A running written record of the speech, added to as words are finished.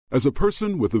As a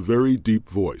person with a very deep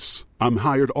voice, I'm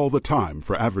hired all the time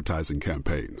for advertising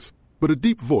campaigns. But a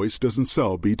deep voice doesn't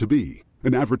sell B2B,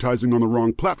 and advertising on the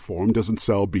wrong platform doesn't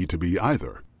sell B2B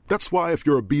either. That's why if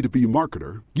you're a B2B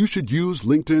marketer, you should use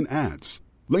LinkedIn ads.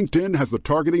 LinkedIn has the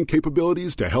targeting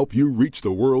capabilities to help you reach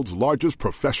the world's largest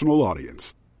professional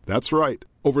audience. That's right,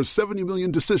 over 70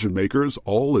 million decision makers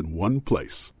all in one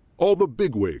place. All the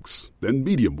big wigs, then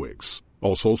medium wigs,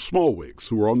 also small wigs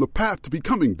who are on the path to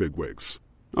becoming big wigs.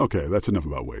 Okay, that's enough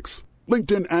about wigs.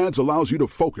 LinkedIn ads allows you to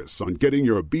focus on getting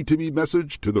your B2B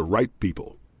message to the right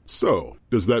people. So,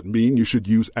 does that mean you should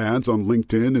use ads on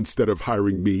LinkedIn instead of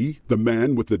hiring me, the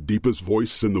man with the deepest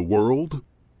voice in the world?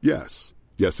 Yes.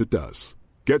 Yes, it does.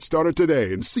 Get started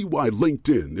today and see why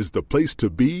LinkedIn is the place to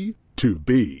be to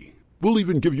be. We'll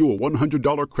even give you a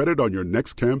 $100 credit on your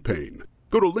next campaign.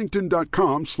 Go to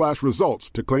linkedin.com/results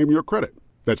to claim your credit.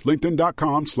 That's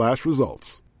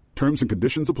linkedin.com/results. Terms and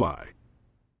conditions apply.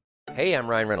 Hey, I'm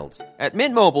Ryan Reynolds. At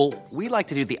Mint Mobile, we like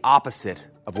to do the opposite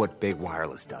of what Big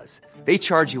Wireless does. They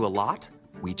charge you a lot,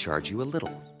 we charge you a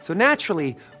little. So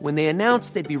naturally, when they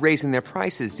announced they'd be raising their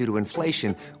prices due to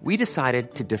inflation, we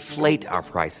decided to deflate our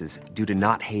prices due to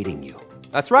not hating you.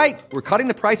 That's right. We're cutting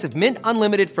the price of Mint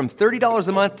Unlimited from $30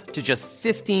 a month to just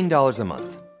 $15 a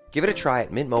month. Give it a try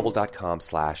at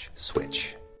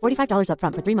mintmobile.com/switch. $45 up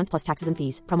front for 3 months plus taxes and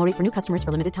fees. Promo rate for new customers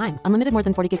for limited time. Unlimited more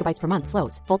than 40 gigabytes per month.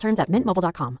 Slows full terms at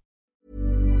mintmobile.com.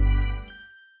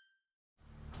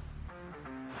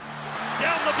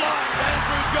 Down the blind,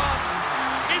 Andrew John.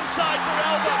 Inside for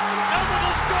Albert. Albert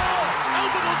will score.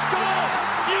 Albert will score.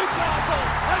 Newcastle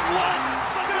have won.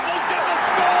 Biddle's going to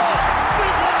score.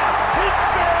 Biddle. It's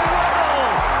farewell.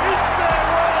 It's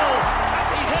farewell. And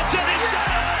he hits it. He's got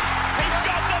it. He's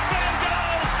got the fair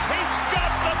goal. He's got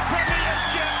the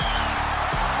premiership.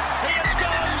 He has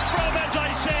gone from, as I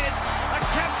said, a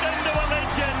captain to a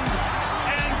legend.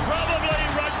 And probably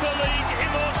rugby league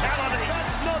immortality.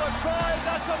 That's not a try.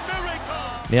 That's a miracle.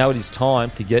 Now it is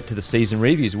time to get to the season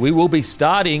reviews. We will be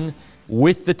starting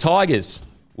with the Tigers.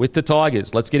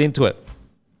 Let's get into it.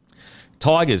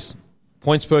 Tigers,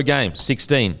 points per game,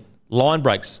 16. Line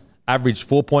breaks, averaged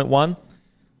 4.1.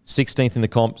 16th in the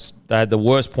comps. They had the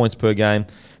worst points per game.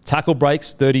 Tackle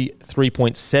breaks,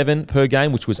 33.7 per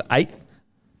game, which was 8th.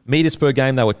 Meters per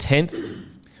game, they were 10th.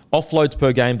 Offloads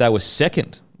per game, they were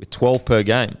 2nd with 12 per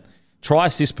game. Try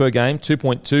assists per game,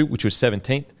 2.2, which was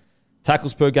 17th.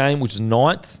 Tackles per game, which is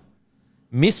 9th.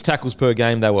 Missed tackles per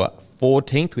game, they were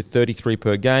 14th with 33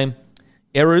 per game.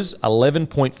 Errors,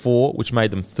 11.4, which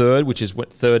made them 3rd, which is what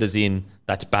 3rd as in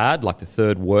that's bad, like the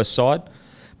 3rd worst side.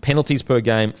 Penalties per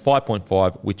game,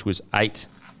 5.5, which was 8.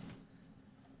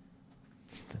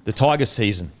 The Tigers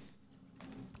season,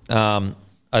 a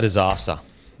disaster.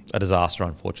 A disaster,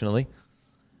 unfortunately.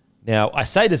 Now, I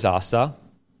say disaster,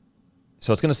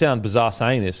 so it's going to sound bizarre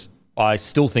saying this. I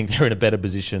still think they're in a better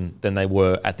position than they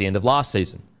were at the end of last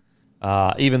season.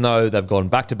 Even though they've gone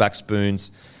back-to-back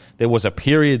spoons, there was a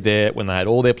period there when they had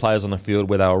all their players on the field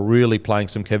where they were really playing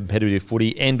some competitive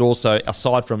footy, and also,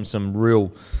 aside from some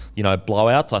real,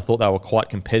 blowouts, I thought they were quite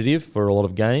competitive for a lot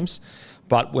of games.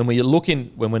 But when we're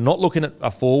not looking at a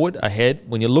forward ahead,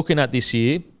 when you're looking at this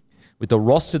year, with the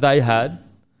roster they had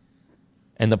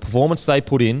and the performance they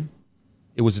put in,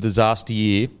 it was a disaster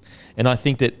year. And I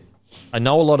think that I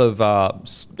know a lot of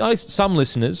some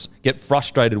listeners get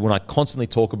frustrated when I constantly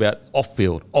talk about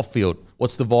off-field.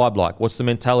 What's the vibe like? What's the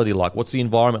mentality like? What's the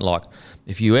environment like?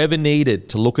 If you ever needed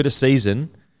to look at a season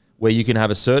where you can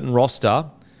have a certain roster,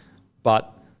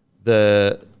 but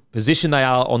the position they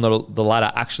are on the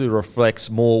ladder actually reflects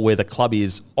more where the club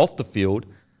is off the field,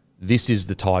 this is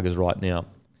the Tigers right now.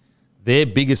 Their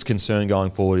biggest concern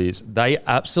going forward is they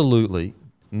absolutely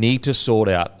need to sort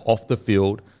out off the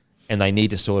field, and they need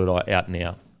to sort it out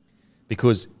now.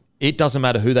 Because it doesn't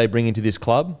matter who they bring into this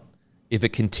club. If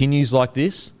it continues like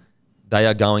this, they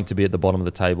are going to be at the bottom of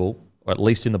the table, or at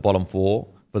least in the bottom 4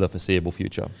 for the foreseeable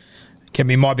future.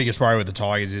 Kevin, my biggest worry with the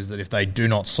Tigers is that if they do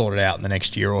not sort it out in the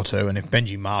next year or two, and if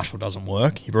Benji Marshall doesn't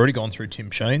work, you've already gone through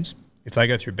Tim Sheens. If they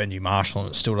go through Benji Marshall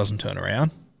and it still doesn't turn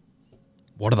around,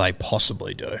 what do they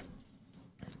possibly do?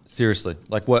 Seriously.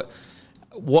 Like, what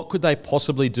could they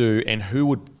possibly do, and who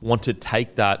would want to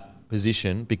take that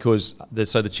position? Because the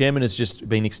chairman has just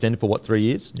been extended for 3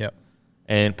 years? Yep.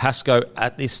 And Pascoe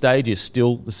at this stage is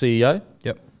still the CEO?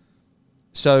 Yep.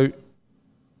 So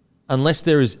unless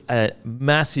there is a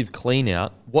massive clean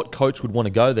out, what coach would want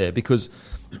to go there? Because,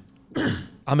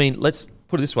 I mean, let's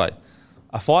put it this way.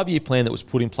 A 5-year plan that was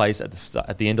put in place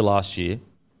at the end of last year,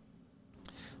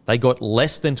 they got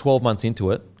less than 12 months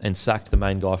into it and sacked the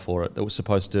main guy for it that was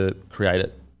supposed to create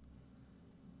it.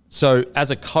 So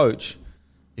as a coach,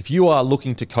 if you are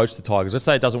looking to coach the Tigers, let's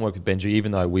say it doesn't work with Benji,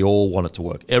 even though we all want it to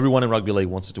work. Everyone in rugby league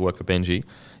wants it to work for Benji.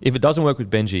 If it doesn't work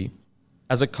with Benji,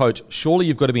 as a coach, surely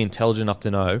you've got to be intelligent enough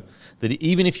to know that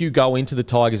even if you go into the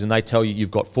Tigers and they tell you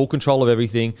you've got full control of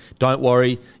everything, don't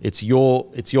worry, it's your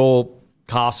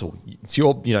castle. It's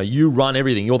your, you run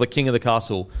everything. You're the king of the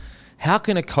castle. How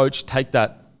can a coach take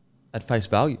that at face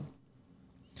value?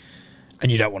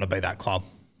 And you don't want to be that club.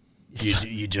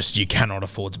 You cannot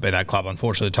afford to be that club.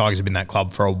 Unfortunately, the Tigers have been that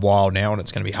club for a while now, and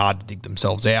it's going to be hard to dig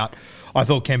themselves out. I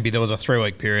thought, Kempy, there was a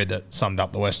 3-week period that summed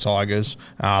up the West Tigers.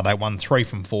 They won 3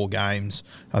 from 4 games.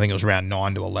 I think it was round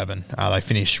 9 to 11. They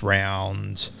finished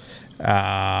round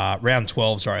 12.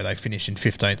 They finished in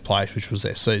 15th place, which was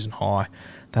their season high.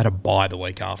 They had a bye the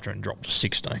week after and dropped to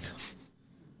 16th.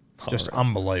 Just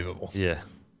unbelievable. Yeah,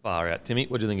 far out. Timmy,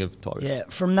 what do you think of Tigers? Yeah,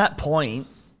 from that point,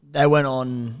 they went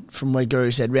on, from where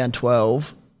Guru said, round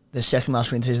 12, the second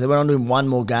last win season, they went on to win one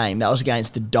more game. That was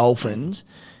against the Dolphins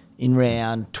in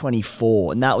round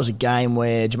 24. And that was a game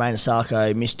where Jermaine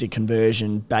Asako missed a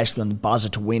conversion basically on the buzzer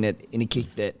to win it in a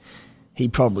kick that he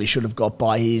probably should have got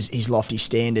by his lofty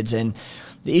standards. And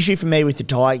the issue for me with the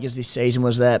Tigers this season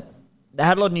was that they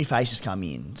had a lot of new faces come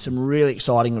in, some really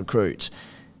exciting recruits.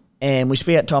 And we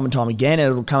speak out time and time again,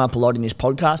 and it'll come up a lot in this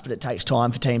podcast, but it takes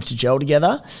time for teams to gel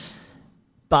together.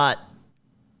 But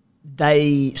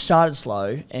they started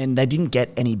slow and they didn't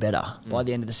get any better by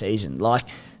the end of the season. Like,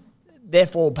 their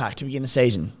forward pack to begin the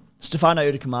season, Stefano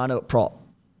Udakamano at prop,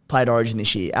 played Origin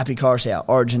this year. Api Coruscant,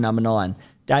 Origin number 9.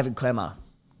 David Clemmer,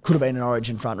 could have been an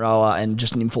Origin front rower and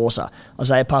just an enforcer.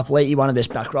 Isaiah Papali'i, one of the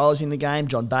best back rowers in the game.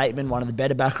 John Bateman, one of the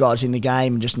better back rowers in the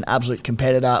game, just an absolute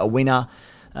competitor, a winner.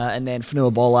 And then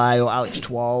Fanua Bole or Alex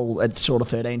Twal at sort of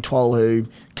 13. Twal, who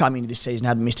coming into this season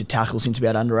hadn't missed a tackle since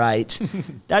about under 8.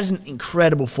 That is an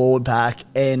incredible forward pack.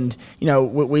 And,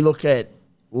 we look at,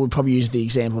 we'll probably use the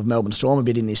example of Melbourne Storm a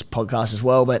bit in this podcast as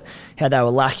well, but how they were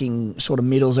lacking sort of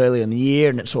middles earlier in the year,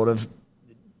 and it sort of,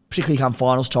 particularly come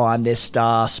finals time, their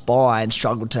star spine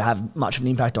struggled to have much of an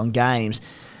impact on games.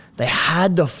 They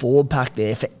had the forward pack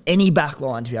there for any back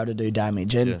line to be able to do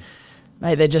damage. And,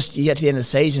 mate, you get to the end of the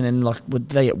season and, would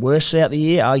they get worse throughout the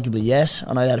year? Arguably, yes.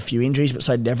 I know they had a few injuries, but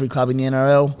so did every club in the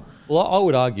NRL. Well, I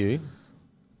would argue,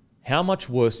 how much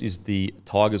worse is the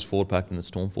Tigers forward pack than the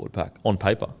Storm forward pack on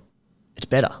paper? It's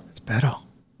better. It's better.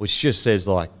 Which just says,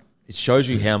 it shows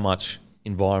you how much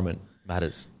environment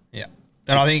matters. Yeah.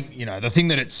 And I think, the thing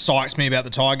that it psychs me about the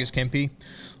Tigers, Kempy,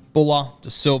 Buller, De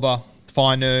Silva,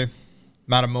 Fainu,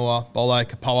 Matamua, Bole,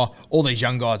 Kapoa, all these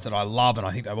young guys that I love, and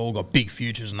I think they've all got big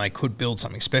futures and they could build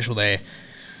something special there.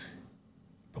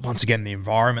 But once again, the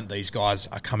environment these guys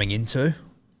are coming into,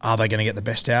 are they going to get the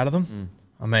best out of them?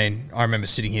 I mean, I remember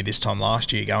sitting here this time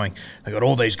last year going, they've got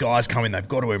all these guys coming, they've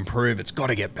got to improve, it's got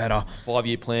to get better.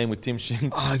 5-year plan with Tim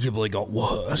Sheens. Arguably got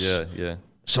worse. Yeah.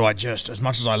 So as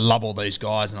much as I love all these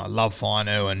guys and I love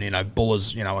Fainu and,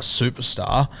 Buller's, a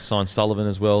superstar. Signed Sullivan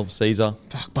as well, Caesar.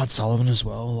 Fuck, Bud Sullivan as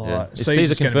well. Yeah. Is Caesar's Caesar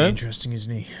going to be confirmed? interesting,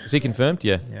 isn't he? Is he confirmed?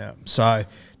 Yeah. Yeah. So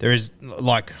there is,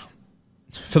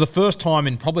 for the first time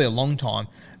in probably a long time,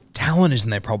 talent isn't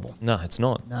their problem. No, it's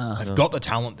not. They've got the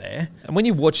talent there. And when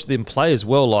you watch them play as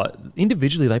well,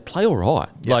 individually, they play all right.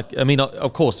 Yeah.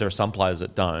 Of course, there are some players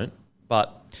that don't,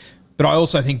 but I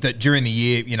also think that during the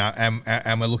year,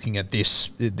 and we're looking at this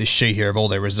sheet here of all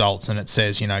their results, and it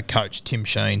says, Coach Tim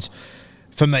Sheens,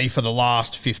 for me, for the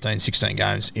last 15, 16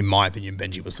 games, in my opinion,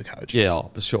 Benji was the coach. Yeah,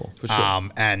 for sure.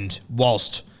 And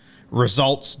whilst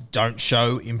results don't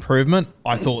show improvement,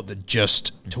 I thought that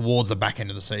just towards the back end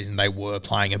of the season, they were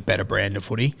playing a better brand of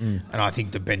footy. And I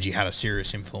think that Benji had a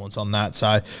serious influence on that.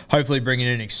 So hopefully bringing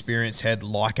in an experienced head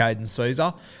like Aidan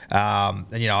Caesar. And,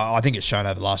 I think it's shown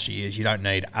over the last few years, you don't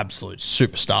need absolute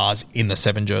superstars in the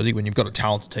 7 jersey. When you've got a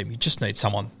talented team, you just need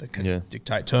someone that can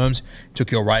dictate terms.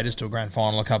 Took your Raiders to a grand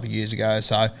final a couple of years ago.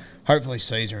 So hopefully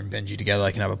Caesar and Benji together,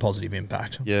 they can have a positive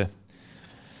impact. Yeah.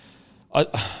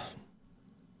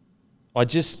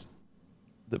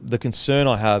 The concern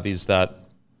I have is that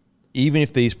even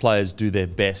if these players do their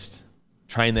best,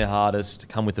 train their hardest,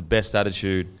 come with the best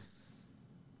attitude,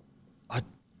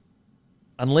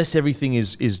 unless everything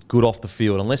is good off the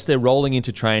field, unless they're rolling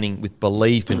into training with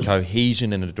belief and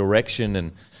cohesion and a direction,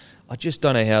 and I just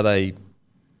don't know how they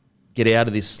get out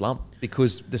of this slump,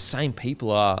 because the same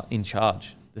people are in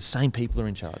charge.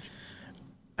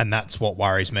 And that's what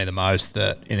worries me the most,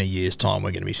 that in a year's time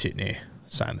we're going to be sitting here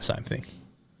saying the same thing.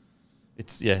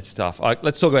 It's tough.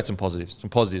 Let's talk about some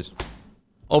positives.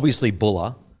 Obviously,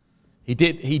 Buller, he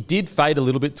did fade a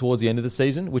little bit towards the end of the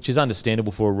season, which is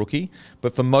understandable for a rookie.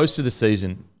 But for most of the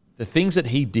season, the things that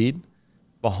he did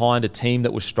behind a team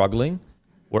that was struggling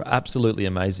were absolutely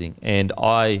amazing. And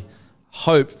I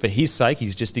hope for his sake,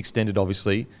 he's just extended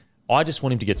obviously, I just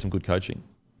want him to get some good coaching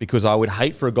because I would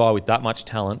hate for a guy with that much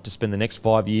talent to spend the next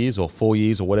 5 years or 4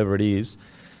 years or whatever it is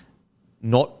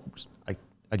not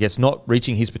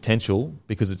reaching his potential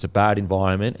because it's a bad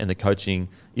environment and the coaching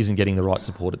isn't getting the right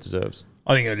support it deserves.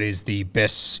 I think it is the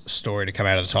best story to come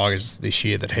out of the Tigers this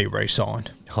year that he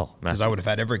re-signed. Oh, Because massive. they would have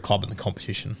had every club in the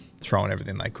competition throwing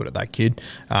everything they could at that kid.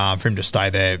 For him to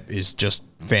stay there is just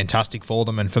fantastic for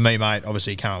them. And for me, mate,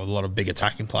 obviously he came up with a lot of big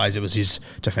attacking plays. It was his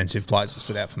defensive plays that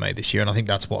stood out for me this year. And I think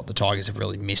that's what the Tigers have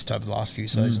really missed over the last few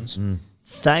seasons.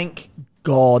 Thank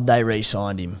God they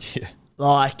re-signed him. Yeah.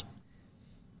 Like,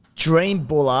 Dream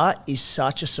Buller is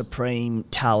such a supreme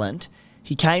talent.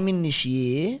 He came in this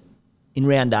year in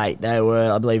round 8. They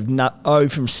were, I believe, 0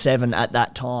 from 7 at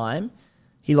that time.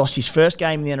 He lost his first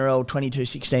game in the NRL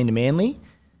 22-16 to Manly.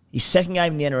 His second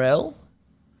game in the NRL,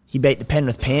 he beat the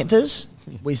Penrith Panthers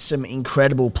with some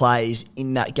incredible plays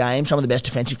in that game, some of the best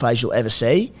defensive plays you'll ever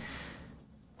see.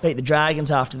 Beat the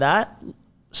Dragons after that,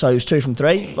 so he was 2 from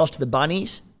 3. Lost to the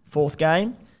Bunnies, 4th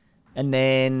game, and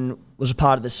then was a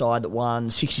part of the side that won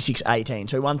 66-18.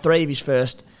 So he won 3 of his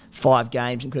first 5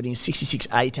 games, including a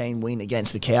 66-18 win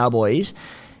against the Cowboys.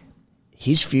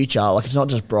 His future, like, it's not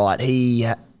just bright.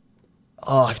 If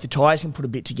the Tigers can put a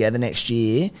bit together next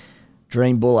year,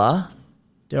 Dream Buller,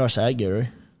 dare I say it, Guru, it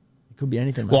could be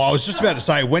anything, mate. Well, I was just about to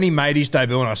say, when he made his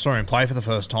debut and I saw him play for the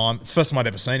first time, it's the first time I'd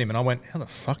ever seen him, and I went, how the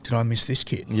fuck did I miss this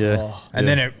kid? Yeah. And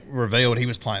then it revealed he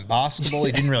was playing basketball.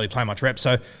 He didn't really play much reps.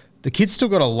 So the kid's still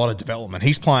got a lot of development.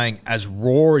 He's playing as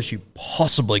raw as you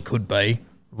possibly could be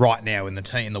right now in the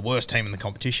team, in the worst team in the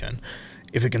competition.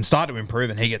 If it can start to improve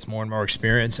and he gets more and more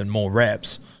experience and more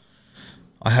reps,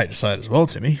 I hate to say it as well,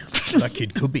 Timmy, that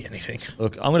kid could be anything.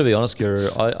 Look, I'm going to be honest, Guru.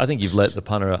 I think you've let the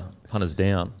punters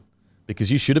down because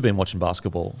you should have been watching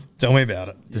basketball Tell me about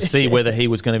it. to see whether he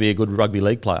was going to be a good rugby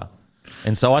league player.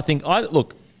 And so I think,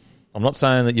 I'm not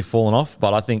saying that you've fallen off,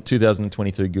 but I think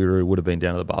 2023 Guru would have been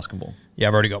down to the basketball. Yeah,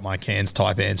 I've already got my Cairns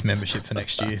Taipans membership for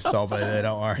next year, so I'll be there,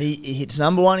 don't worry. He hits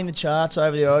number 1 in the charts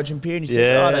over the Origin period. He says,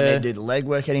 I don't need to do the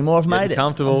legwork anymore. I've made it.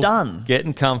 Comfortable. I'm done.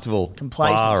 Getting comfortable.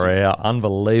 Complacency. Far out.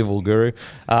 Unbelievable, Guru.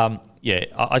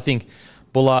 I think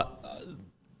Buller,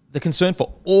 the concern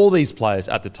for all these players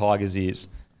at the Tigers is,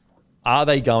 are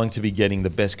they going to be getting the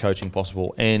best coaching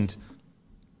possible? And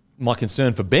my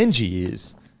concern for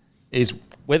Benji is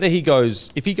whether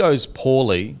if he goes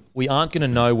poorly, we aren't going to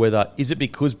know whether, is it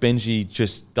because Benji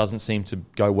just doesn't seem to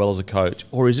go well as a coach,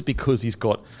 or is it because he's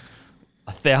got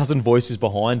 1,000 voices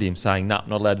behind him saying, nah,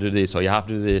 not allowed to do this, or you have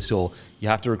to do this, or you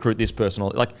have to recruit this person.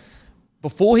 Like,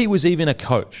 before he was even a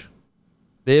coach,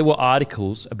 there were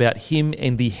articles about him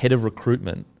and the head of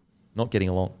recruitment not getting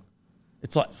along.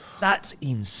 It's like, that's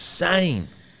insane.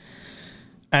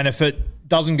 And if it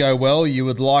doesn't go well, you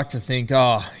would like to think,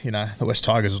 the West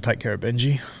Tigers will take care of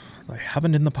Benji. They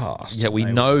haven't in the past. Yeah, we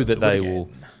They know will that do it they again. will.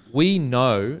 We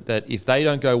know that if they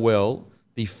don't go well,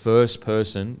 the first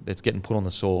person that's getting put on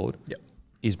the sword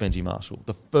is Benji Marshall.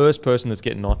 The first person that's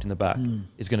getting knifed in the back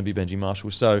is going to be Benji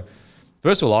Marshall. So,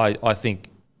 first of all, I think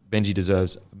Benji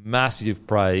deserves massive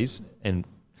praise, and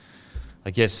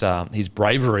I guess his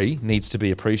bravery needs to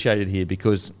be appreciated here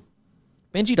because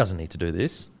Benji doesn't need to do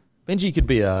this. Benji could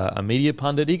be a media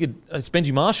pundit. It's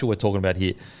Benji Marshall we're talking about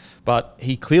here. But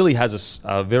he clearly has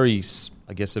a very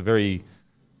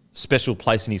special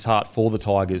place in his heart for the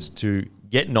Tigers to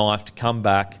get knifed, come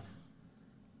back,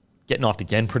 get knifed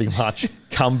again pretty much,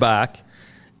 come back,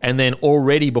 and then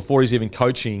already before he's even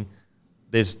coaching,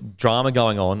 there's drama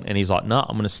going on, and he's like, nah,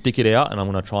 I'm going to stick it out and I'm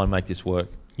going to try and make this work.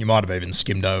 You might have even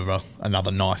skimmed over another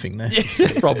knifing there.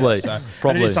 Probably. And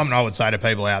Probably. it is something I would say to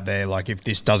people out there, like if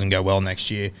this doesn't go well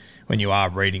next year, when you are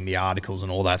reading the articles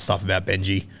and all that stuff about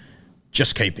Benji,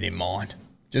 just keep it in mind.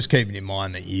 Just keep it in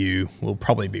mind that you will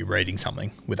probably be reading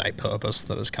something with a purpose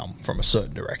that has come from a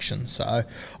certain direction. So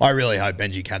I really hope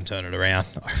Benji can turn it around.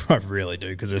 I really do,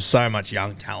 because there's so much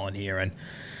young talent here, and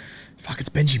it's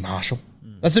Benji Marshall.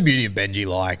 That's the beauty of Benji.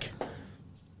 Like,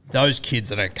 those kids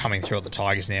that are coming through at the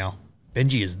Tigers now,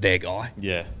 Benji is their guy.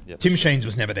 Yeah. Tim Sheens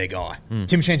was never their guy.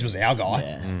 Tim Sheens was our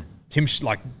guy.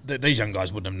 These young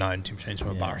guys wouldn't have known Tim Sheens from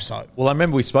a bar of soap. Well, I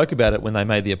remember we spoke about it when they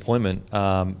made the appointment.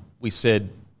 We said,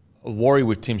 a worry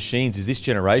with Tim Sheens is this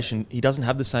generation, he doesn't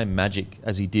have the same magic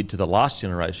as he did to the last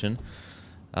generation.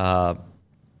 I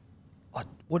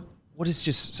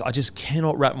just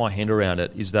cannot wrap my hand around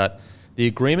it, is that the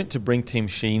agreement to bring Tim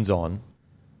Sheens on,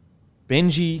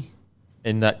 Benji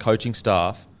and that coaching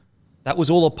staff, that was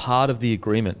all a part of the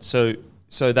agreement. So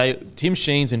Tim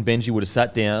Sheens and Benji would have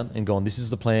sat down and gone, this is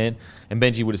the plan. And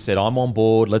Benji would have said, I'm on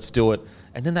board, let's do it.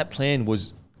 And then that plan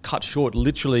was cut short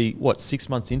literally, 6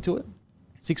 months into it?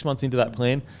 6 months into that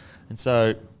plan. And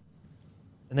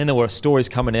then there were stories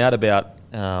coming out about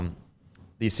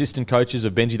the assistant coaches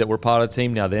of Benji that were part of the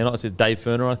team. Now they're not. It says Dave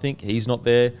Ferner, I think. He's not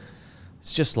there.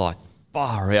 It's just like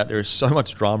far out. There is so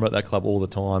much drama at that club all the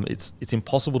time. It's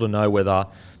impossible to know whether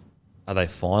are they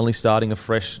finally starting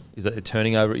afresh? Is it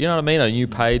turning over? You know what I mean? A new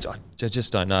page? I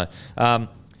just don't know. Now,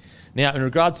 in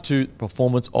regards to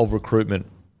performance of recruitment,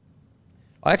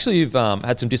 I actually have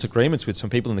had some disagreements with some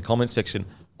people in the comments section.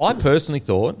 I personally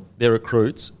thought their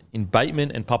recruits in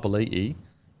Bateman and Papali'i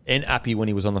and Appy when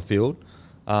he was on the field,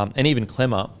 and even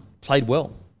Clemmer, played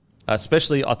well.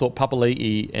 Especially, I thought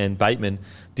Papali'i and Bateman,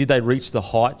 did they reach the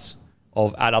heights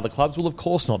of at other clubs? Well, of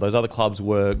course not. Those other clubs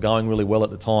were going really well at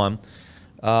the time.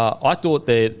 I thought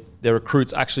their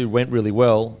recruits actually went really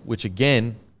well, which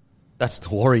again, that's the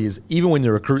Warriors. Even when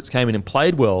the recruits came in and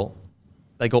played well,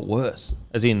 they got worse,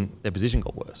 as in their position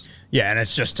got worse. Yeah, and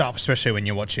it's just tough, especially when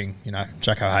you're watching,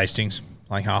 Jacko Hastings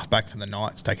playing halfback for the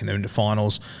Knights, taking them into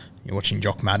finals. You're watching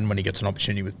Jock Madden when he gets an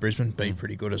opportunity with Brisbane, be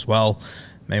pretty good as well.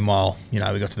 Meanwhile, we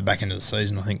got to the back end of the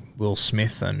season, I think Will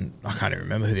Smith, and I can't even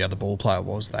remember who the other ball player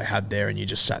was they had there, and you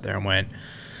just sat there and went...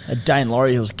 Dane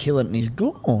Laurie, who was killing it, and he's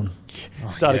gone.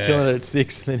 Started killing it at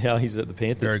 6, and then now he's at the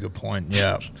Panthers. Very good point,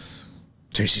 yeah.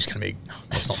 Jeez, he's going to be...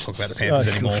 Let's not talk about the Panthers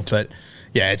anymore, but...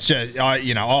 Yeah, it's just, I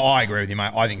agree with you,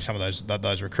 mate. I think some of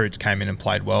those recruits came in and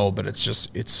played well, but it's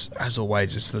as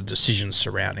always, it's the decisions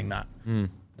surrounding that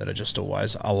that are just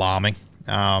always alarming.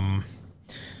 Kemi,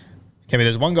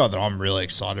 there's one guy that I'm really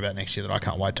excited about next year that I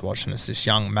can't wait to watch, and it's this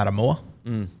young Matamua.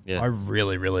 I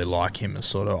really, really like him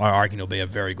as I reckon he'll be a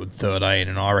very good 13,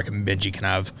 and I reckon Benji can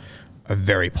have a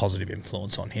very positive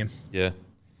influence on him. Yeah.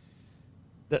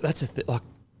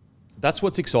 That's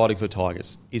what's exciting for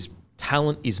Tigers, is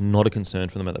talent is not a concern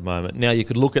for them at the moment. Now, you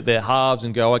could look at their halves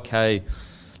and go, okay,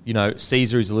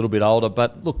 Caesar is a little bit older,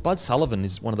 but look, Bud Sullivan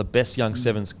is one of the best young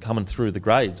sevens coming through the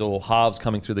grades, or halves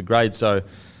coming through the grades. So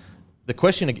the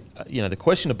question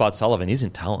of Bud Sullivan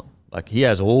isn't talent. Like, he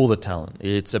has all the talent.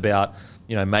 It's about,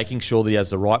 making sure that he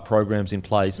has the right programs in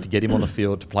place to get him on the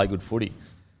field to play good footy.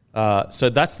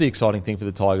 So that's the exciting thing for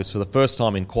the Tigers. For the first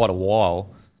time in quite a while,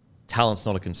 talent's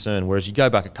not a concern. Whereas you go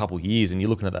back a couple of years and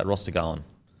you're looking at that roster going,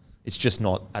 it's just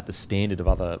not at the standard of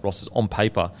other rosters on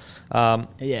paper.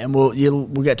 And we'll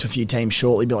get to a few teams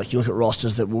shortly, but like you look at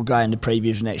rosters that will go into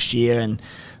previews next year and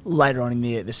later on in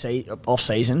the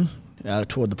off-season,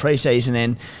 toward the pre-season,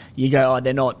 and you go,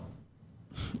 they're not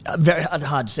very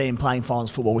hard to see them playing finals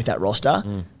football with that roster.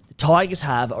 The Tigers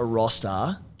have a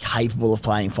roster capable of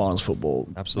playing finals football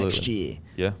next year.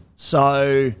 Yeah.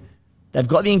 So they've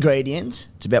got the ingredients.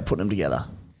 It's about putting them together.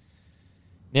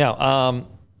 Now,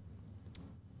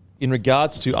 in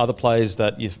regards to other players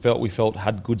that we felt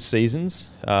had good seasons,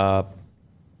 Dane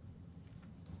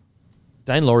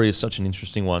Laurie is such an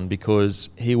interesting one because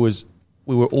we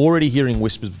were already hearing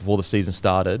whispers before the season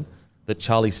started that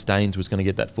Charlie Staines was going to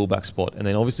get that fullback spot. And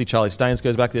then obviously Charlie Staines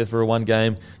goes back there for one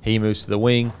game. He moves to the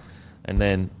wing and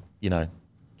then,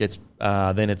 gets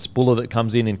then it's Buller that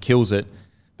comes in and kills it.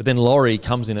 But then Laurie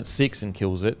comes in at 6 and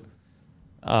kills it.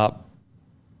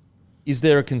 Is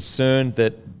there a concern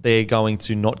that they're going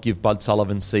to not give Bud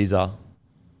Sullivan, Caesar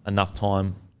enough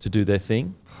time to do their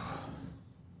thing?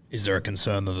 Is there a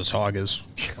concern that the Tigers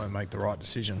won't make the right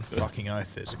decision? Fucking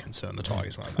oath, there's a concern the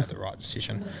Tigers won't make the right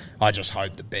decision. I just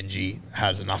hope that Benji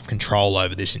has enough control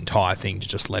over this entire thing to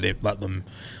just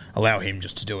allow him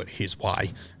just to do it his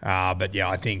way. But yeah,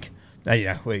 I think we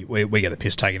get the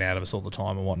piss taken out of us all the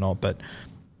time and whatnot, but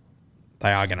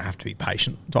they are going to have to be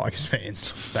patient, Tigers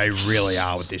fans. They really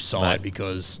are with this side. Mate,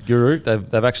 because Guru, they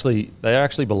are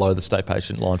actually below the stay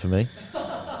patient line for me.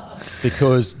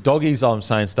 Because doggies, I'm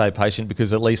saying stay patient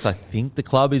because at least I think the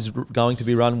club is going to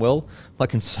be run well. My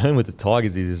concern with the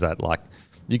Tigers is that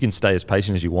you can stay as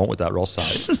patient as you want with that roster.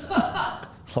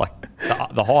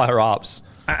 The higher ups.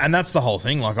 And that's the whole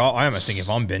thing. I almost think if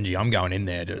I'm Benji, I'm going in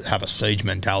there to have a siege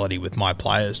mentality with my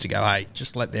players to go, hey,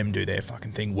 just let them do their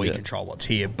fucking thing. We control what's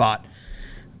here. But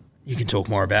you can talk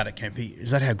more about it, Kempy. Is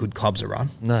that how good clubs are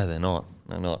run? No, they're not.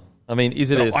 They're not. I mean,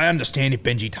 I understand if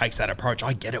Benji takes that approach.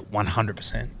 I get it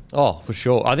 100%. Oh, for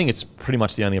sure. I think it's pretty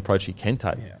much the only approach he can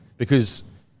take. Yeah. Because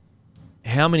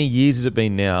how many years has it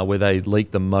been now where they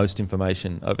leak the most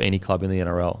information of any club in the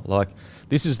NRL?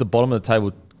 This is the bottom of the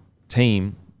table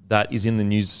team that is in the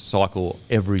news cycle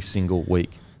every single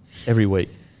week. Every week.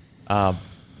 And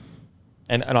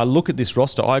I look at this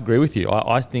roster, I agree with you.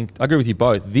 I agree with you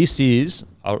both. This is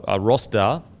a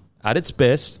roster at its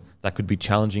best that could be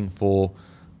challenging for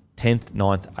 10th,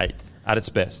 9th, 8th at its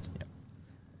best. Yeah.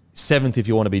 7th if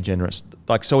you want to be generous.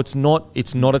 So it's not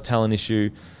a talent issue.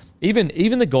 Even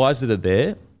the guys that are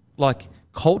there,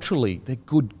 culturally, they're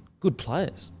good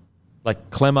players. Like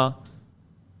Clemmer,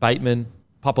 Bateman,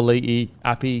 Papali'i,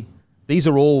 Appy. These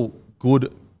are all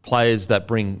good players that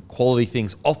bring quality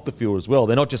things off the field as well.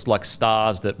 They're not just like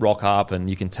stars that rock up and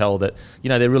you can tell that,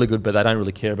 they're really good, but they don't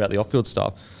really care about the off-field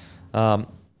stuff. Now,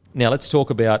 let's talk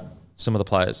about some of the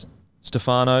players.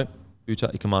 Stefano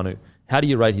Utoikamanu. How do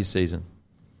you rate his season?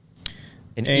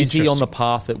 And is he on the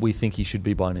path that we think he should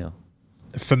be by now?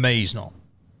 For me, he's not.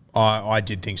 I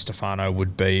did think Stefano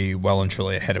would be well and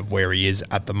truly ahead of where he is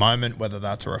at the moment, whether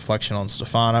that's a reflection on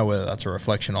Stefano, whether that's a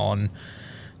reflection on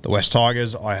the West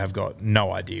Tigers. I have got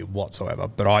no idea whatsoever,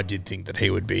 but I did think that he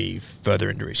would be further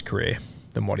into his career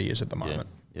than what he is at the moment.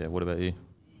 Yeah, what about you?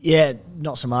 Yeah,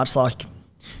 not so much. Like,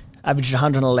 averaged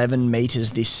 111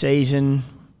 metres this season,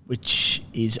 which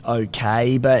is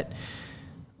okay, but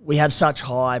we had such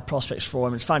high prospects for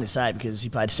him. It's fun to say because he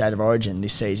played State of Origin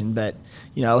this season, but,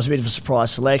 it was a bit of a surprise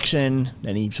selection.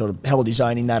 Then he sort of held his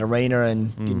own in that arena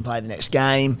and didn't play the next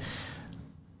game.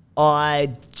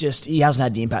 He hasn't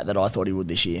had the impact that I thought he would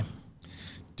this year.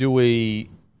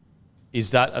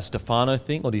 Is that a Stefano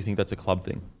thing, or do you think that's a club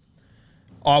thing?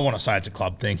 I want to say it's a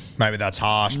club thing. Maybe that's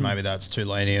harsh. Maybe that's too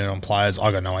lenient on players.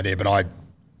 I got no idea, but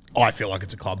I feel like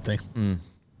it's a club thing.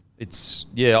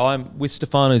 I'm with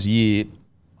Stefano's year.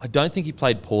 I don't think he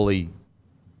played poorly,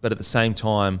 but at the same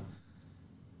time,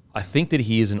 I think that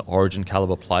he is an Origin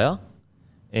caliber player,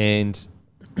 and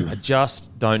I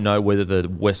just don't know whether the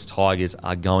West Tigers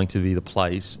are going to be the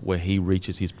place where he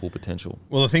reaches his full potential.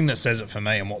 Well, the thing that says it for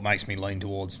me and what makes me lean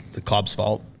towards the club's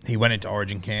fault, he went into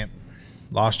Origin camp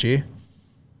last year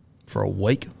for a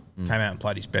week, came out and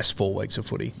played his best 4 weeks of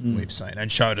footy we've seen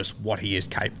and showed us what he is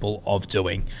capable of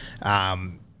doing.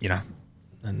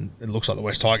 And it looks like the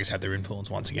West Tigers had their influence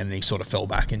once again, and he sort of fell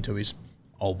back into his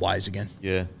old ways again.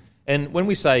 Yeah. And when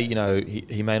we say,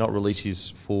 he may not release his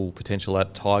full potential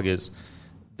at Tigers,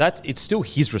 it's still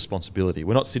his responsibility.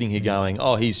 We're not sitting here going,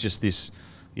 he's just this,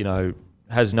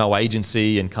 has no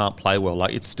agency and can't play well.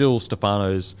 Like, it's still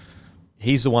Stefano's.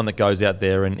 He's the one that goes out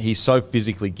there, and he's so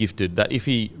physically gifted that if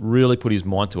he really put his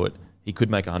mind to it, he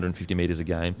could make 150 metres a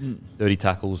game, 30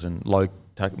 tackles and low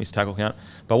missed tackle count.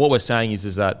 But what we're saying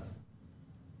is that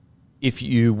if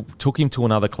you took him to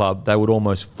another club, they would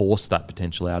almost force that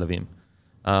potential out of him.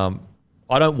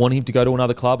 I don't want him to go to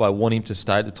another club. I want him to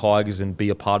stay at the Tigers and be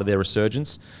a part of their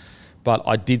resurgence. But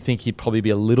I did think he'd probably be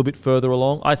a little bit further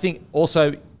along. I think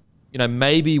also,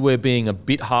 maybe we're being a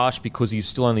bit harsh because he's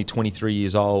still only 23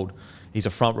 years old. He's a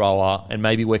front rower, and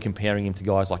maybe we're comparing him to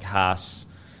guys like Haas,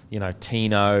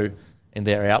 Tino, and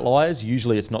their outliers.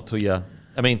 Usually it's not till you...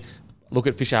 look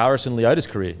at Fisher Harris and Leota's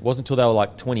career. It wasn't until they were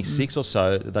like 26 or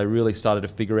so that they really started to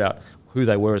figure out who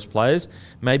they were as players.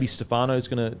 Maybe Stefano's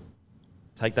going to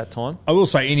take that time. I will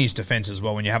say in his defence as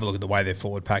well, when you have a look at the way their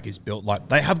forward pack is built, like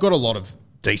they have got a lot of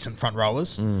decent front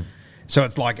rowers. So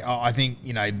it's like, I think,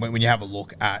 when you have a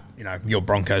look at, your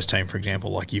Broncos team, for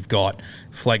example, like you've got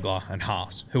Flegler and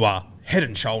Haas, who are head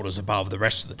and shoulders above the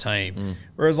rest of the team.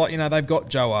 Whereas, like, they've got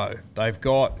Joe O. They've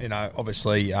got,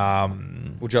 obviously...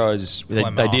 Joe O's...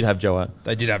 They did have Joe O.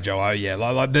 They did have Joe O, yeah.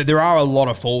 Like, there are a lot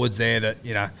of forwards there that,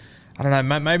 I don't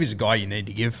know, maybe he's a guy you need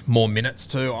to give more minutes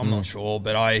to. I'm not sure.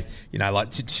 But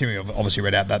Timmy obviously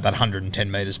read out that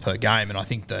 110 metres per game, and I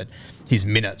think that his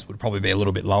minutes would probably be a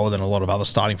little bit lower than a lot of other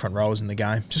starting front rowers in the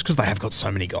game, just because they have got so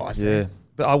many guys there.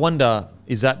 But I wonder,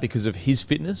 is that because of his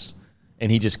fitness and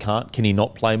he just can't? Can he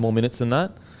not play more minutes than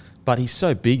that? But he's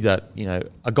so big that,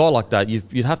 a guy like that,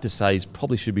 you'd have to say he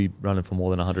probably should be running for more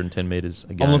than 110 metres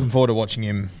a game. I'm looking forward to watching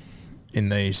him in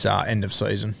these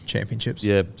end-of-season championships.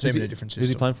 Yeah. Seems a different system. Who's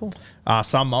he playing for?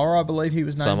 Samoa, I believe he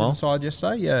was named on the side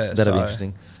yesterday. Yeah, that'd be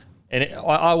interesting. And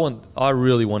I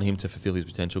really want him to fulfil his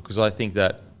potential, because I think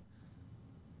that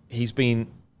he's been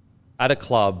at a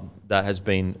club that has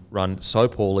been run so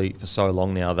poorly for so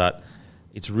long now that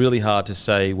it's really hard to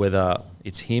say whether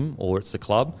it's him or it's the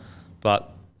club.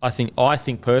 But I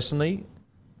think personally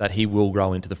that he will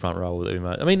grow into the front row with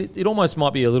Umo. It almost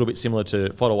might be a little bit similar to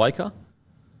Fodawaker.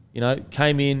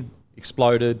 Came in,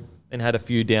 exploded, and had a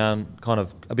few down, kind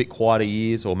of a bit quieter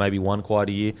years, or maybe one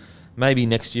quieter year. Maybe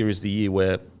next year is the year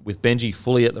where, with Benji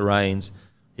fully at the reins,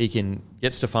 he can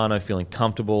get Stefano feeling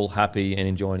comfortable, happy, and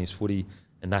enjoying his footy,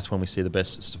 and that's when we see the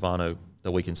best Stefano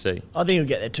that we can see. I think he'll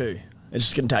get there too. It's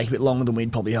just going to take a bit longer than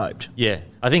we'd probably hoped. Yeah.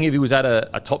 I think if he was at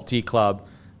a top-tier club,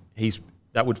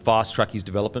 that would fast-track his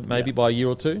development maybe by a year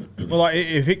or two. Well,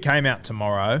 if it came out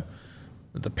tomorrow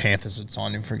that the Panthers had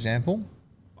signed him, for example...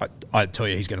 I'd tell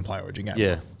you he's going to play Origin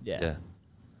game. Yeah.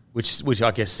 Which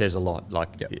I guess says a lot. Like,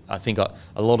 Yep. I think a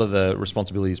lot of the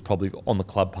responsibility is probably on the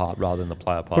club part rather than the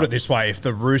player part. Put it this way, if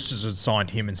the Roosters had signed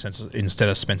him instead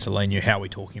of Spencer Leniu, how are we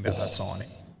talking about that signing?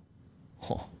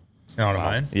 You know what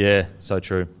I mean? Yeah, so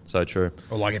true. So true.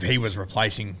 Or like if he was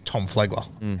replacing Tom Flegler,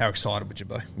 how excited would you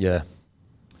be? Yeah.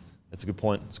 That's a good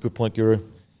point. It's a good point, Guru.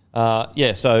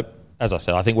 Yeah, so as I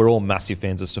said, I think we're all massive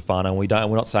fans of Stefano, and we're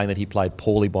not saying that he played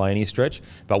poorly by any stretch,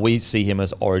 but we see him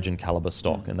as Origin caliber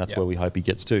stock, and that's where we hope he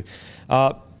gets to.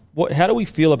 How do we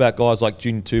feel about guys like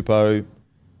Junior Tupou?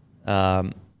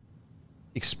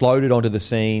 Exploded onto the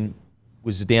scene,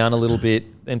 was down a little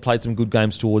bit, then played some good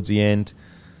games towards the end.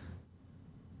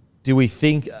 Do we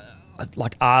think,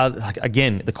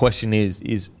 again, the question is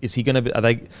he going to be? Are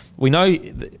they? We know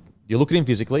you look at him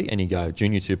physically and you go,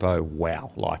 Junior Tupou,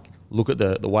 wow, look at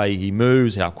the way he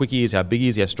moves, how quick he is, how big he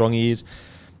is, how strong he is.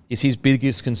 Is his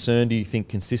biggest concern, do you think,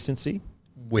 consistency?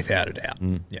 Without a doubt.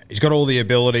 Yeah, he's got all the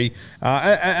ability.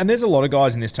 And there's a lot of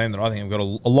guys in this team that I think have got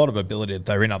a lot of ability that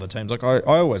they're in other teams. Like I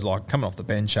always like, coming off the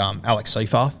bench, Alex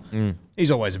Seyfarth.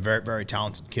 He's always a very, very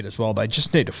talented kid as well. They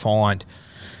just need to find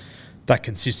that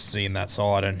consistency in that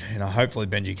side. And, hopefully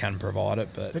Benji can provide it.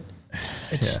 But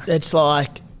it's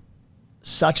like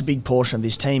such a big portion of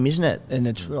this team, isn't it? And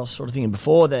it's what I was sort of thinking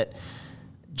before, that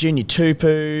Junior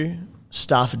Tupou,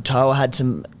 Stafford Toa had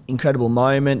some incredible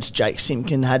moments. Jake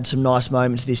Simpkin had some nice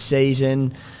moments this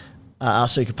season.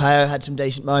 Arsu Kapeo had some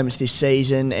decent moments this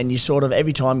season. And you sort of,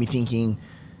 every time you're thinking,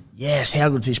 yes, how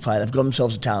good is this player? They've got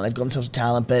themselves a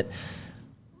talent. But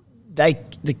it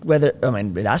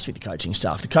has to be the coaching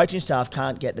staff. The coaching staff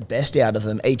can't get the best out of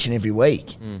them each and every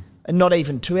week. And not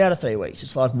even 2 out of 3 weeks.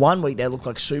 It's like 1 week they look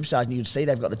like superstars and you can see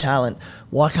they've got the talent.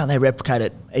 Why can't they replicate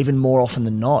it even more often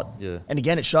than not? Yeah. And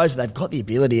again, it shows that they've got the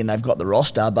ability and they've got the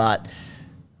roster, but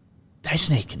they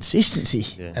just need consistency.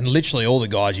 Yeah. And literally all the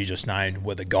guys you just named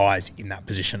were the guys in that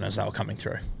position as they were coming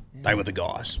through. Yeah. They were the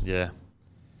guys. Yeah.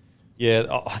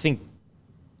 Yeah, I think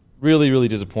really, really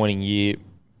disappointing year.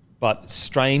 But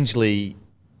strangely,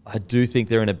 I do think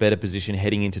they're in a better position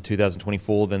heading into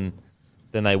 2024 than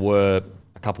they were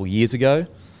a couple of years ago.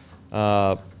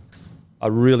 I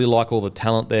really like all the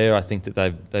talent there. I think that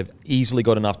they've easily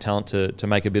got enough talent to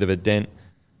make a bit of a dent.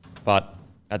 But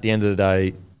at the end of the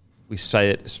day, we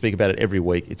speak about it every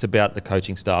week. It's about the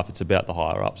coaching staff. It's about the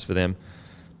higher-ups for them.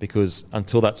 Because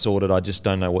until that's sorted, I just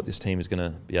don't know what this team is going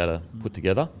to be able to put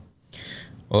together.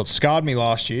 Well, it scarred me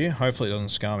last year. Hopefully it doesn't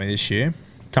scar me this year.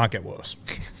 Can't get worse.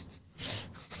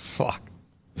 Fuck.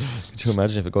 Could you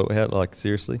imagine if it got out,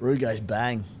 seriously? Roo goes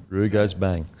bang. Roo goes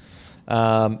bang.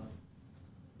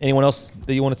 Anyone else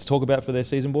that you wanted to talk about for their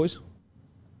season, boys?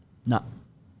 No.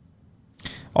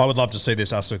 I would love to see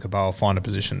this Asu Kabal find a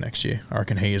position next year. I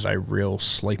reckon he is a real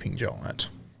sleeping giant.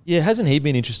 Yeah, hasn't he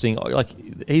been interesting?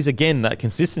 He's, again, that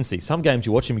consistency. Some games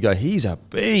you watch him and go, he's a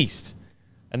beast.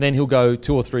 And then he'll go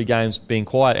 2 or 3 games being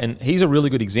quiet. And he's a really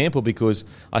good example because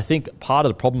I think part of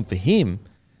the problem for him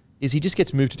is he just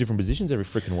gets moved to different positions every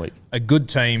freaking week. A good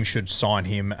team should sign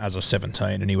him as a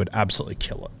 17 and he would absolutely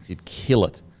kill it. He'd kill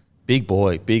it. Big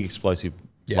boy, big explosive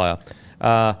player.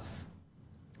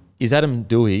 Is Adam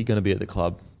Doueihi going to be at the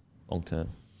club long term,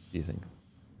 do you think?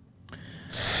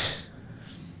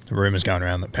 The rumours going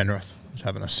around that Penrith is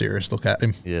having a serious look at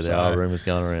him. Yeah, there are rumours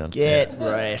going around. Get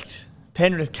wrecked.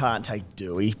 Penrith can't take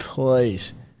Doueihi,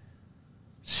 please.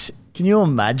 Can you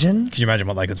imagine? Can you imagine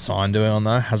what they could sign Doueihi on,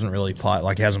 though? Hasn't really played,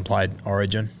 he hasn't played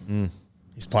Origin.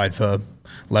 He's played for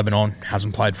Lebanon,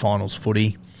 hasn't played finals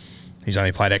footy. He's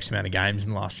only played X amount of games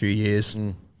in the last few years.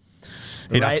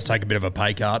 He'd have to take a bit of a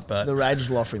pay cut, but the Raiders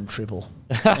will offer him triple,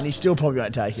 and he still probably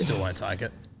won't take it. Still won't take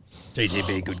it.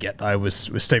 GTB a good get, though, with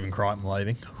Stephen Crichton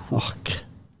leaving. Fuck.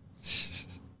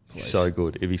 So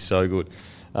good. It'd be so good.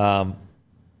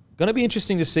 Going to be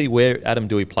interesting to see where Adam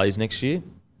Doueihi plays next year.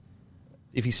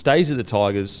 If he stays at the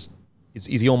Tigers,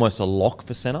 is he almost a lock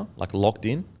for centre, locked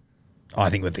in? I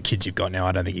think with the kids you've got now,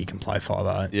 I don't think he can play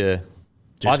 5'8". Yeah.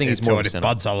 I think he's more of a if centre.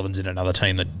 Bud Sullivan's in another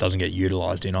team that doesn't get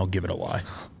utilised in, I'll give it away.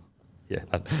 Yeah,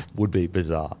 that would be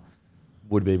bizarre.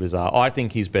 I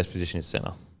think his best position is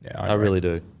centre. Yeah, I really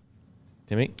do.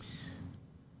 Timmy?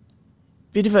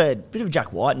 Bit of a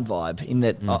Jack Whiten vibe in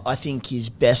that I think his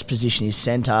best position is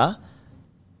centre,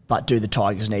 but do the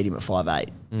Tigers need him at 5'8"?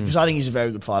 Because I think he's a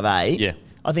very good 5'8". Yeah.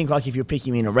 I think if you pick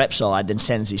him in a rep side, then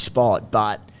centre's his spot.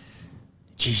 But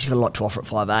geez, he's got a lot to offer at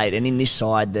 5'8", and in this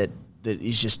side that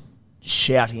is just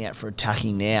shouting out for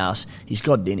attacking nows, he's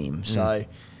got it in him. So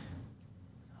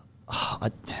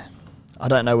I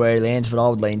don't know where he lands, but I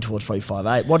would lean towards probably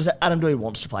 5'8". What is it? Adam Doueihi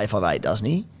wants to play 5'8", doesn't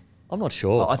he? I'm not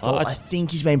sure. I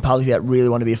think he's been public about really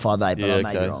want to be a 5'8", but Yeah, I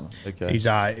may be okay. wrong. Okay. He's,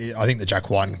 I think the Jack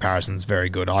White comparison is very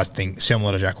good. I think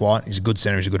similar to Jack White, he's a good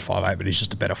centre, he's a good 5'8", but he's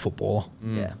just a better footballer.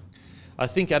 Yeah. I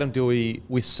think Adam Doueihi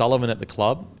with Sullivan at the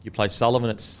club, you play Sullivan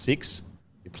at 6,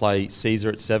 you play Caesar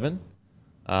at 7,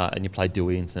 and you play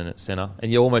Doueihi at centre.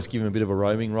 And you almost give him a bit of a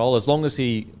roaming role. As long as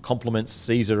he complements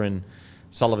Caesar and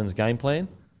Sullivan's game plan.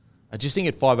 I just think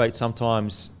at 5'8",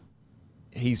 sometimes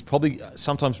he's probably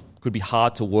sometimes could be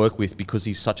hard to work with because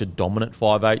he's such a dominant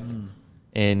 5'8",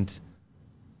 and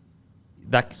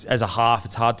that as a half,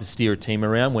 it's hard to steer a team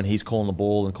around when he's calling the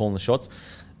ball and calling the shots.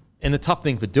 And the tough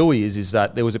thing for Doueihi is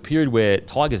that there was a period where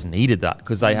Tigers needed that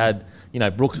because they had,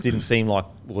 Brooks didn't seem like,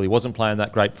 he wasn't playing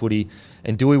that great footy,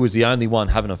 and Doueihi was the only one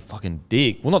having a fucking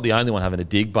dig. Well, not the only one having a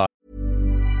dig, but.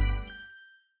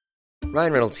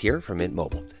 Ryan Reynolds here from Mint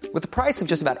Mobile. With the price of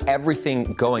just about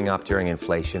everything going up during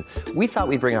inflation, we thought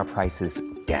we'd bring our prices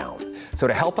down. So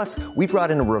to help us, we brought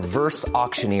in a reverse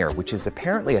auctioneer, which is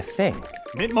apparently a thing.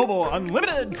 Mint Mobile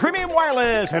Unlimited Premium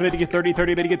Wireless. How to get 30,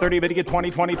 30, bit to get 30, bit to get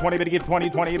 20, 20, 20, bit to get 20,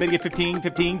 20, bit to get 15,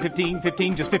 15, 15,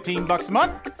 15, just $15 a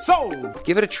month? Sold!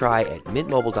 Give it a try at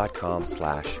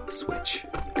mintmobile.com/switch.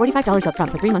 $45 up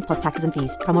front for 3 months plus taxes and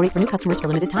fees. Promo rate for new customers for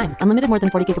limited time. Unlimited more than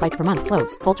 40 gigabytes per month.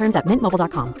 Slows full terms at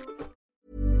mintmobile.com.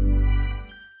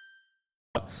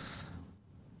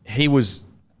 He was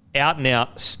out and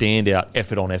out, standout,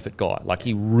 effort on effort guy. Like,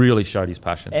 he really showed his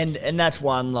passion. And that's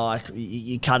one, like,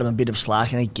 you cut him a bit of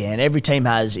slack. And again, every team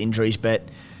has injuries, but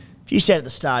if you said at the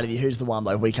start of the year, who's the one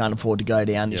bloke we can't afford to go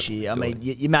down this year? I mean,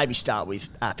 you maybe start with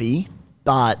Appy,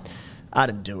 but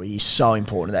Adam Doueihi is so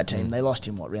important to that team. They lost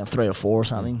him, round 3 or 4 or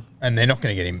something? And they're not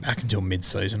going to get him back until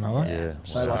mid-season, are they? Yeah.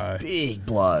 So, like, big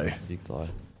blow. Big blow.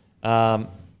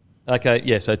 Okay,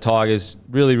 yeah, so Tigers,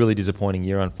 really, really disappointing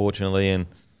year, unfortunately, and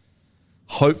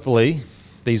hopefully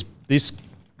this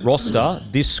roster,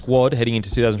 this squad heading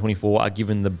into 2024 are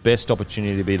given the best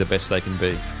opportunity to be the best they can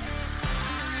be.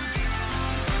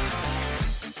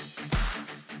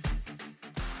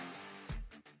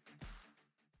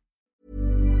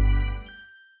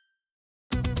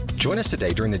 Join us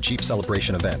today during the Jeep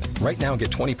Celebration event. Right now, get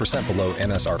 20% below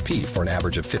MSRP for an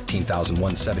average of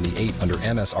 $15,178 under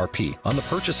MSRP on the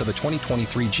purchase of a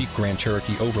 2023 Jeep Grand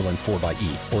Cherokee Overland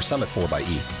 4xE or Summit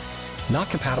 4xE. Not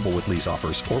compatible with lease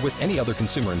offers or with any other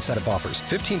consumer incentive offers.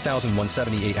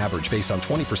 $15,178 average based on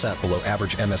 20% below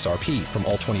average MSRP from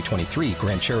all 2023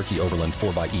 Grand Cherokee Overland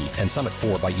 4xE and Summit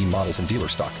 4xE models in dealer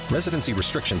stock. Residency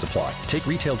restrictions apply. Take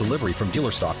retail delivery from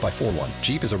dealer stock by 4/1.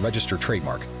 Jeep is a registered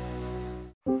trademark.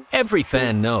 Every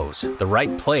fan knows the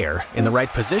right player in the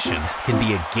right position can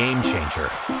be a game changer.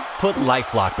 Put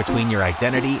LifeLock between your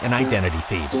identity and identity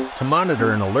thieves to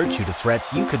monitor and alert you to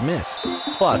threats you could miss.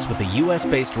 Plus, with a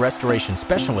U.S.-based restoration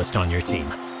specialist on your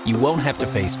team, you won't have to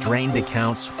face drained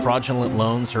accounts, fraudulent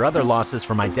loans, or other losses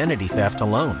from identity theft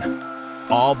alone.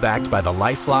 All backed by the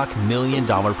LifeLock $1 Million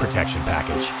Protection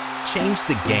Package. Change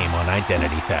the game on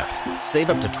identity theft.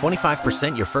 Save up to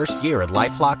 25% your first year at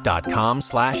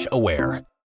LifeLock.com/aware.